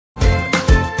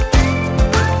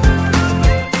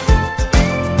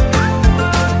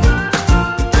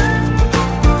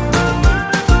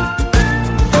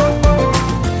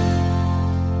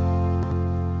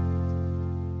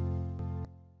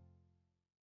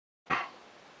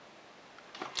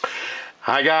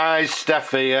Hi guys,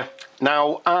 Steph here.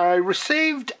 Now I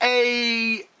received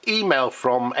a email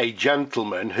from a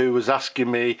gentleman who was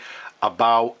asking me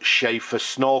about Sheaffer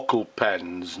Snorkel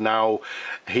pens. Now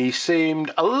he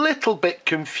seemed a little bit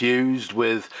confused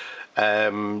with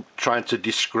trying to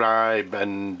describe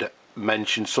and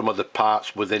mention some of the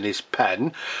parts within his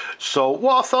pen. So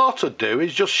what I thought I'd do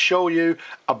is just show you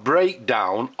a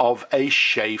breakdown of a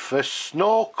Sheaffer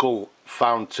Snorkel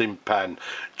fountain pen,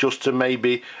 just to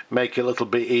maybe make it a little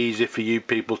bit easier for you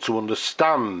people to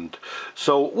understand.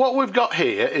 So what we've got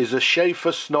here is a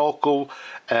Sheaffer Snorkel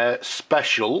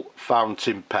special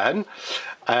fountain pen.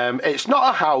 It's not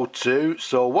a how-to,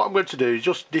 so what I'm going to do is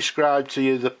just describe to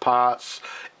you the parts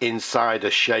inside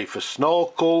a Sheaffer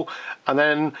Snorkel, and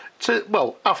then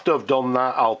after I've done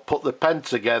that I'll put the pen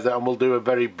together and we'll do a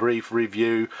very brief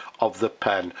review of the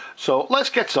pen. So let's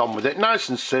get on with it. Nice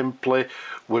and simply,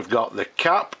 we've got the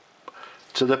cap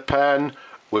to the pen,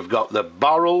 we've got the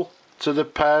barrel to the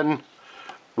pen,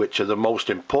 which are the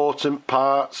most important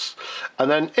parts,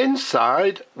 and then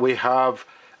inside we have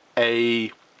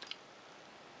a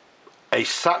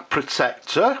sack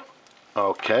protector,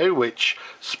 okay, which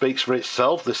speaks for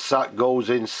itself. The sack goes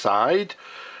inside.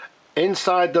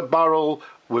 Inside the barrel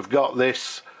we've got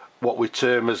this, what we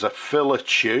term as a filler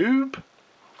tube.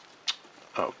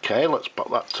 Okay, let's put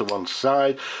that to one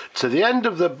side. To the end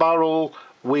of the barrel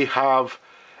we have,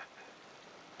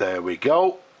 there we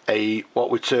go, what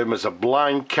we term as a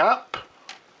blind cap.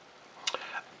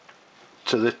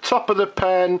 To the top of the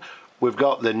pen we've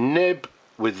got the nib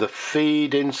with the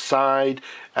feed inside.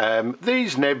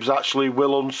 These nibs actually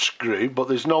will unscrew, but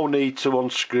there's no need to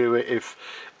unscrew it if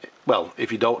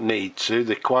you don't need to.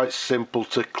 They're quite simple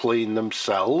to clean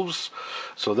themselves.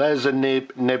 So there's a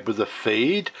nib with the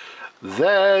feed.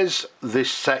 There's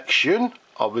this section.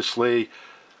 Obviously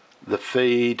the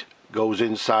feed goes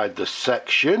inside the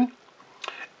section.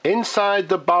 Inside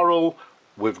the barrel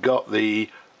we've got the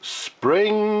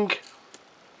spring.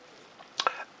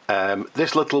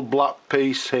 This little black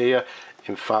piece here,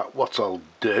 in fact what I'll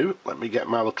do, let me get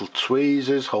my little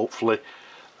tweezers, hopefully,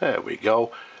 there we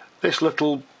go. This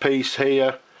little piece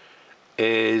here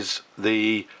is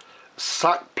the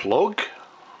sack plug.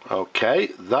 Okay,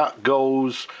 that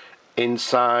goes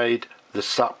inside the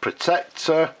sack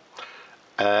protector.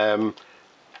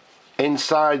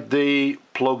 Inside the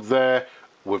plug there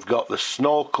we've got the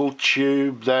snorkel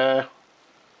tube there,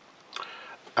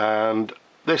 and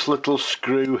this little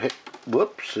screw hit,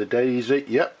 whoops a daisy,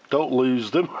 yep, don't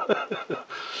lose them.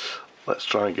 Let's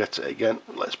try and get it again.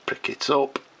 Let's pick it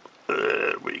up.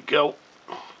 There we go.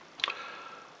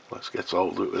 Let's get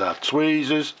hold of it with our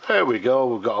tweezers. There we go,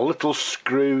 we've got a little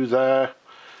screw there.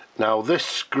 Now this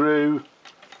screw,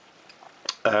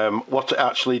 what it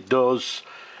actually does,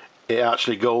 it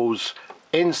actually goes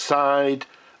inside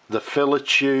the filler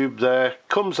tube there,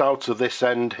 comes out of this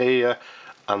end here,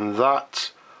 and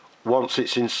that, once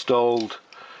it's installed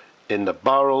in the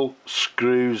barrel,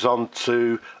 screws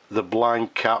onto the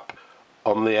blind cap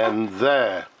on the end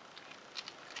there.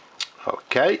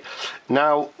 Okay,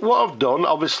 now what I've done,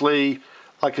 obviously,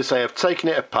 like I say, I've taken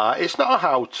it apart. It's not a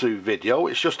how-to video,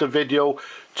 it's just a video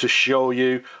to show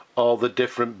you all the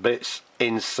different bits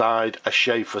inside a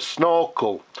Sheaffer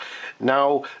Snorkel.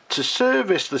 Now, to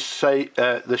service the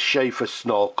Sheaffer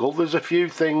Snorkel, there's a few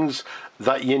things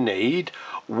that you need.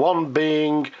 One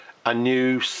being a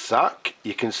new sack.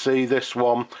 You can see this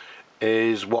one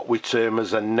is what we term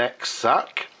as a neck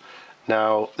sack.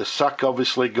 Now the sack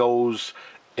obviously goes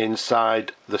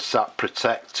inside the sack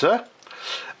protector,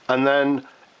 and then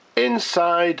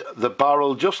inside the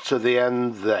barrel just to the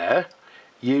end there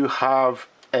you have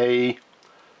there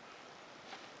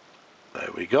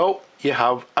we go, you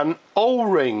have an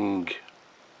O-ring.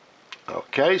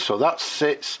 Okay, so that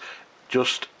sits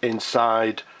just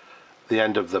inside the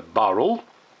end of the barrel.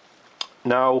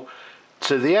 Now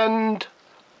to the end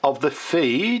of the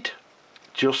feed,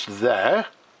 just there,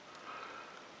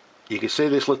 you can see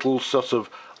this little sort of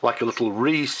like a little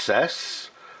recess.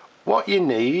 What you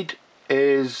need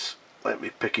is, let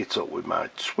me pick it up with my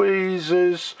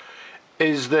tweezers,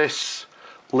 is this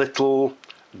little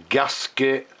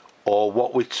gasket, or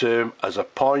what we term as a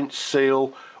point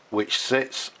seal, which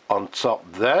sits on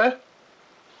top there.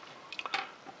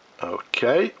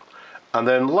 Okay, and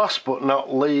then last but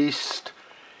not least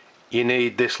you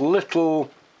need this little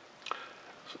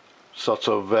sort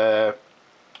of a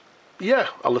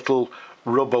little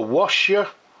rubber washer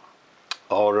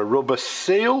or a rubber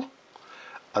seal,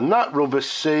 and that rubber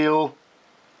seal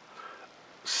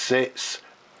sits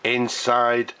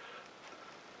inside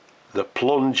the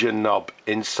plunger knob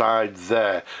inside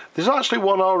there. There's actually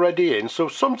one already in, so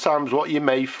sometimes what you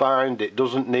may find, it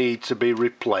doesn't need to be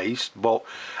replaced, but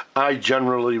I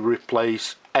generally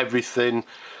replace everything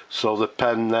so the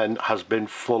pen then has been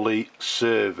fully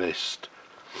serviced.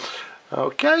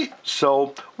 Okay,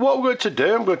 so what we're going to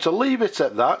do, I'm going to leave it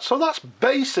at that. So that's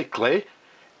basically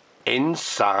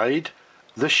inside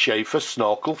the Sheaffer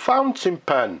Snorkel fountain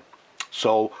pen.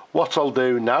 So what I'll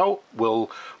do now, we'll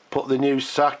put the new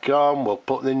sack on, we'll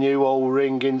put the new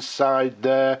O-ring inside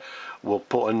there, we'll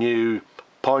put a new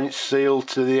point seal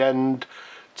to the end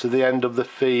of the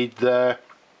feed there.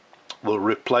 We'll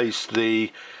replace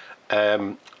the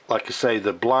like I say,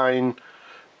 the blind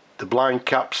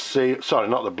cap seal, sorry,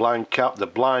 not the blind cap, the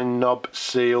blind knob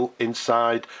seal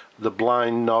inside the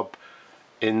blind knob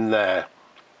in there.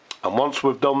 And once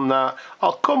we've done that,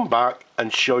 I'll come back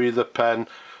and show you the pen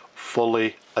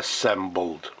fully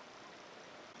assembled.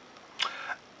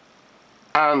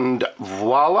 And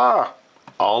voila,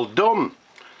 all done.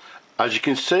 As you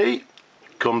can see,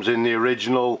 it comes in the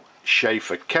original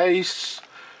Sheaffer case.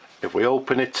 If we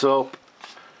open it up,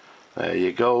 there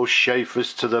you go,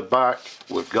 Sheaffers to the back.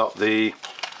 We've got the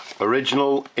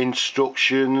original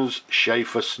instructions,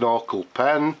 Sheaffer Snorkel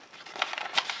pen.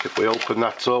 If we open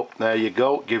that up, there you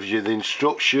go, it gives you the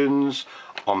instructions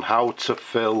on how to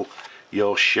fill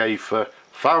your Sheaffer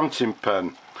fountain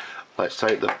pen. Let's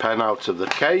take the pen out of the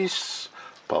case,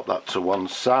 pop that to one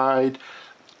side,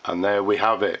 and there we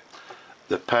have it.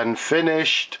 The pen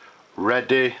finished,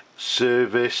 ready,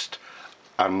 serviced,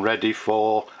 and ready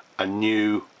for a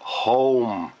new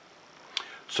home.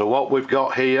 So what we've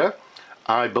got here,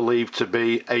 I believe to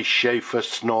be a Sheaffer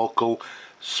Snorkel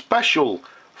special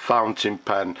fountain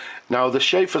pen. Now the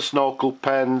Sheaffer Snorkel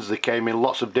pens, they came in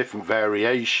lots of different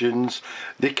variations.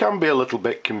 They can be a little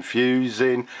bit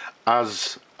confusing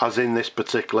as in this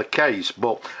particular case,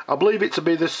 but I believe it to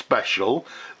be the special.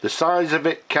 The size of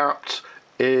it capped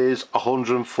is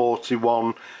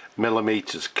 141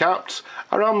 millimeters capped.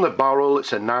 Around the barrel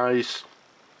it's a nice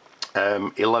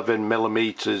 11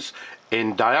 millimeters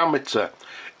in diameter.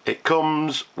 It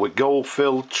comes with gold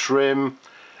filled trim.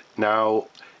 Now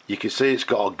you can see it's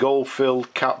got a gold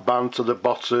filled cap band to the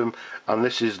bottom, and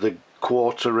this is the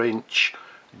 1/4 inch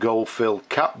gold filled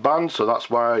cap band, so that's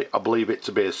why I believe it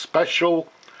to be a special.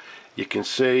 You can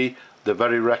see the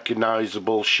very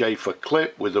recognizable Sheaffer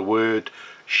clip with the word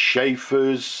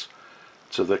Sheaffers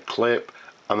to the clip,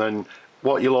 and then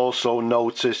what you'll also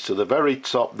notice to the very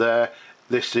top there,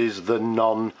 this is the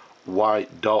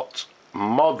non-white dot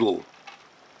model.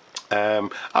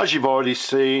 As you've already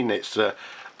seen, it's a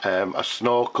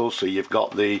snorkel, so you've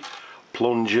got the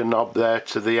plunger knob there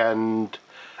to the end,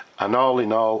 and all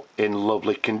in all in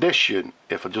lovely condition.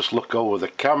 If I just look over the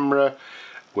camera,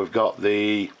 we've got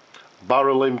the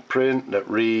barrel imprint that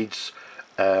reads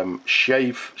W.A.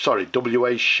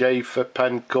 Sheaffer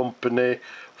Pen Company,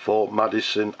 Fort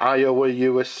Madison, Iowa,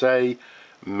 USA,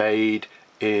 made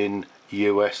in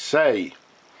USA.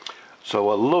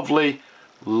 So a lovely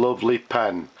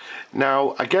pen.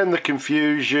 Now again, the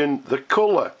confusion, the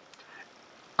colour,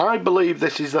 I believe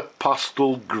this is a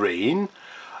pastel green,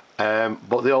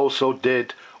 but they also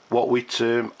did what we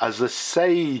term as a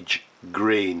sage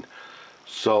green.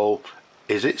 So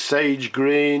is it sage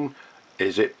green?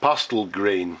 Is it pastel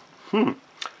green?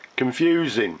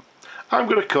 Confusing. I'm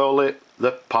going to call it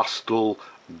the pastel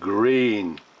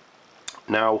green.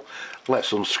 Now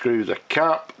let's unscrew the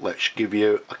cap. Let's give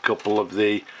you a couple of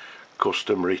the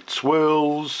customary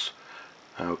twirls.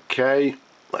 Okay,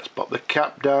 let's pop the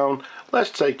cap down. Let's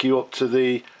take you up to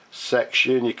the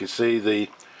section. You can see the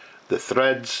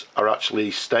threads are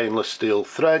actually stainless steel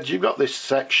threads. You've got this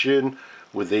section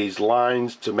with these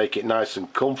lines to make it nice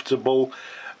and comfortable.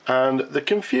 And the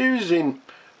confusing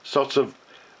sort of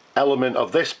element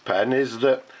of this pen is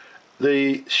that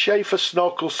the Sheaffer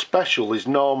Snorkel Special is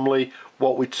normally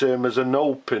what we term as an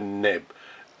open nib,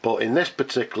 but in this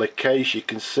particular case you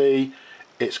can see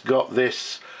it's got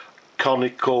this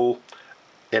conical,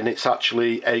 and it's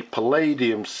actually a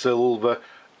palladium silver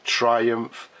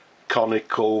Triumph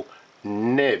conical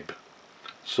nib.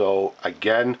 So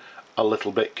again, a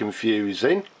little bit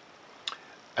confusing.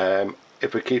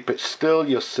 If we keep it still,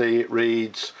 you'll see it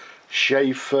reads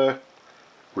Sheaffer,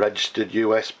 registered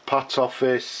US Pat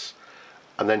Office,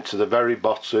 and then to the very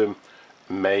bottom,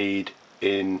 made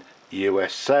in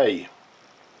USA.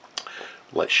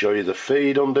 Let's show you the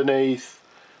feed underneath.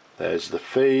 There's the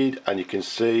feed, and you can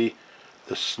see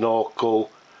the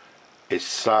snorkel is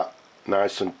sat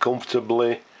nice and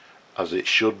comfortably as it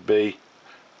should be,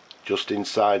 just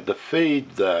inside the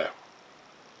feed there.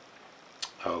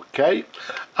 Okay,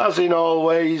 as in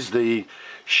always, the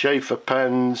Sheaffer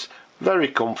pens very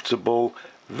comfortable,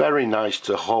 very nice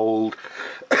to hold,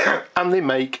 and they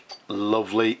make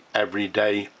lovely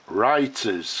everyday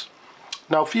writers.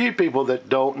 Now, for you people that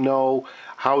don't know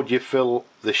how do you fill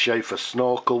the Sheaffer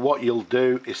Snorkel, what you'll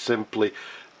do is simply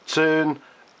turn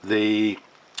the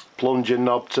plunger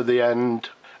knob to the end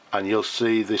and you'll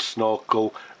see this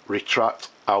snorkel retract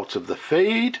out of the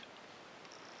feed.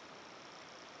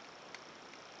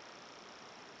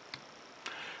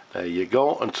 There you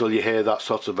go, until you hear that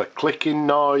sort of a clicking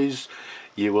noise.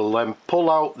 You will then pull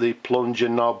out the plunger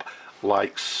knob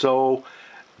like so,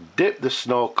 dip the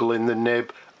snorkel in the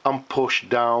nib and push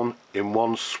down in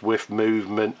one swift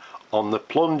movement on the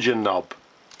plunger knob.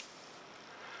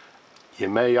 You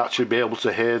may actually be able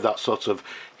to hear that sort of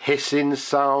hissing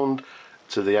sound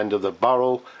to the end of the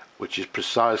barrel, which is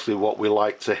precisely what we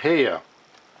like to hear.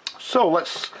 So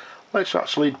let's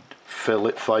actually fill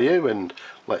it for you and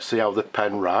let's see how the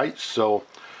pen writes. So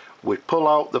we pull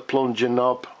out the plunger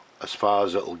knob as far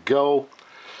as it'll go,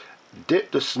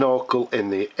 dip the snorkel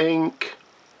in the ink,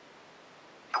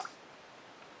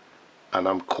 and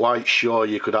I'm quite sure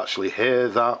you could actually hear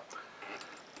that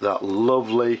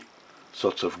lovely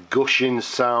sort of gushing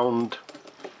sound.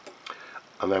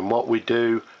 And then what we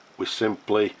do, we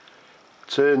simply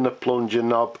turn the plunger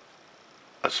knob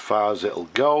as far as it'll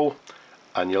go,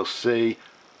 and you'll see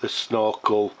the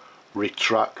snorkel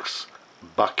retracts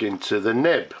back into the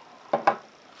nib.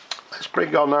 Let's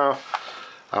bring on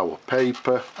our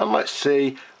paper and let's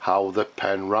see how the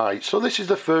pen writes. So this is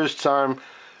the first time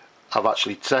I've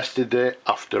actually tested it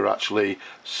after actually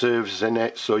servicing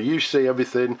it, so you see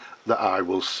everything that I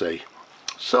will see.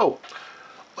 So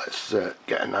let's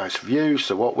get a nice view.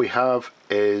 So what we have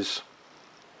is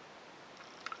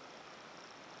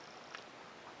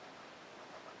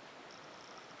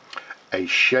a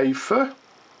Sheaffer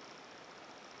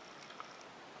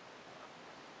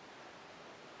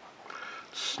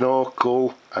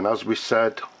Snorkel, and as we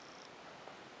said,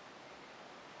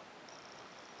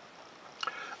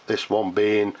 this one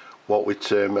being what we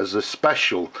term as a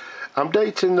special. I'm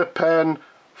dating the pen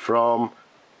from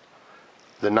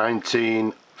the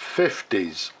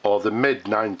 1950s or the mid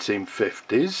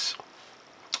 1950s,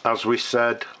 as we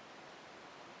said.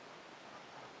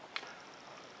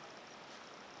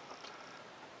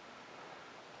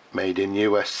 Made in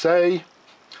USA.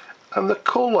 And the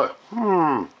colour,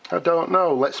 I don't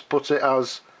know, let's put it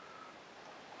as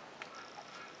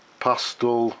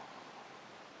pastel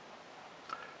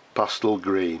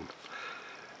green.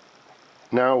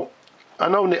 Now I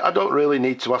don't really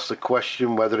need to ask the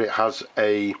question whether it has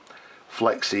a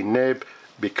Flexi Nib,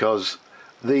 because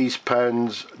these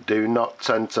pens do not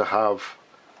tend to have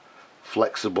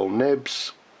flexible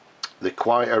nibs. They're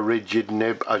quite a rigid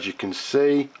nib, as you can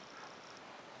see.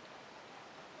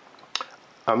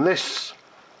 And this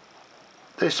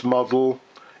model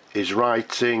is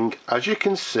writing, as you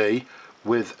can see,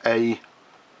 with a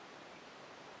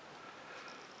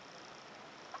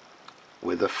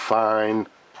fine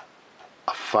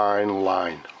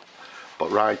line, but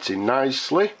writing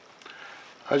nicely.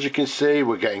 As you can see,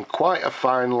 we're getting quite a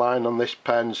fine line on this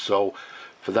pen, so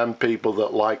for them people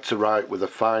that like to write with a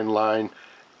fine line,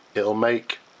 it'll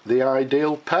make the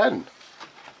ideal pen.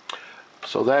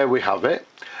 So there we have it.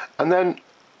 And then,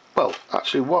 well,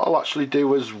 actually what I'll actually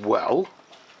do as well,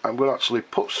 I'm going to actually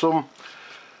put some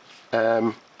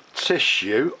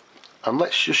tissue, and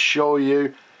let's just show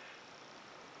you.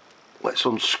 Let's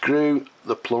unscrew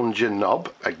the plunger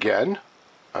knob again,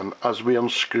 and as we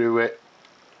unscrew it,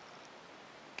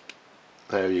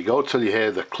 there you go, till you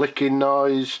hear the clicking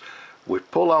noise. We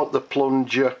pull out the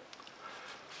plunger.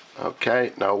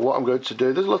 Okay, now what I'm going to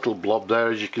do, there's a little blob there,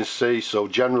 as you can see, so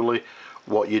generally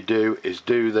what you do is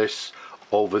do this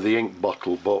over the ink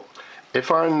bottle. But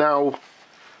if I now,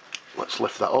 let's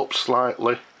lift that up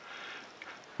slightly,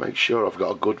 make sure I've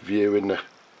got a good view in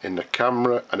the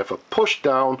camera, and if I push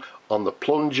down on the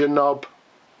plunger knob,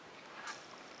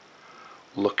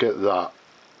 look at that.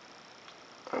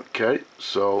 Okay,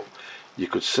 so you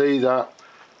could see that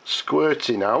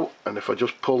squirting out, and if I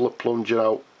just pull the plunger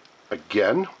out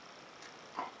again,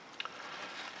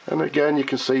 and again you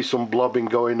can see some blobbing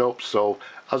going up. So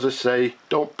as I say,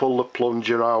 don't pull the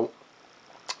plunger out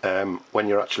when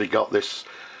you actually got this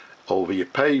over your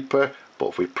paper, but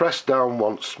if we press down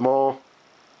once more,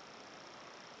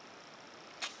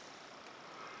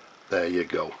 there you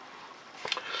go.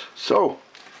 So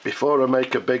before I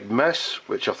make a big mess,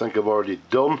 which I think I've already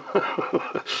done,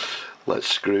 let's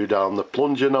screw down the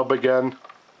plunger knob again.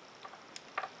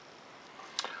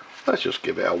 Let's just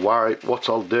give it a wipe. What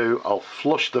I'll do, I'll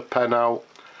flush the pen out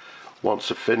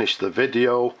once I finish the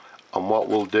video, and what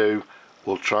we'll do,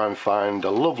 we'll try and find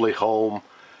a lovely home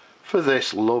for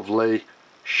this lovely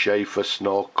Sheaffer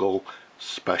Snorkel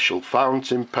special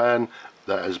fountain pen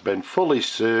that has been fully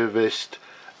serviced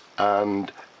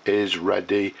and is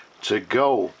ready to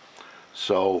go.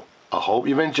 So I hope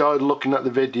you've enjoyed looking at the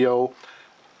video.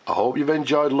 I hope you've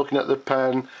enjoyed looking at the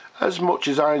pen as much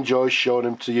as I enjoy showing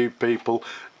them to you people.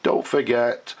 Don't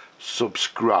forget,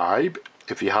 subscribe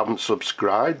if you haven't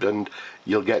subscribed, and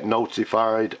you'll get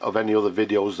notified of any other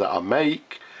videos that I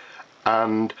make.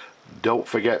 And don't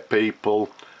forget people,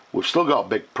 we've still got a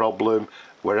big problem.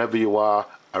 Wherever you are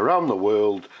around the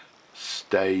world,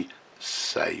 stay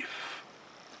safe.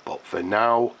 But for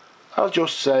now, I'll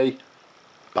just say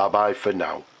bye bye for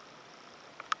now.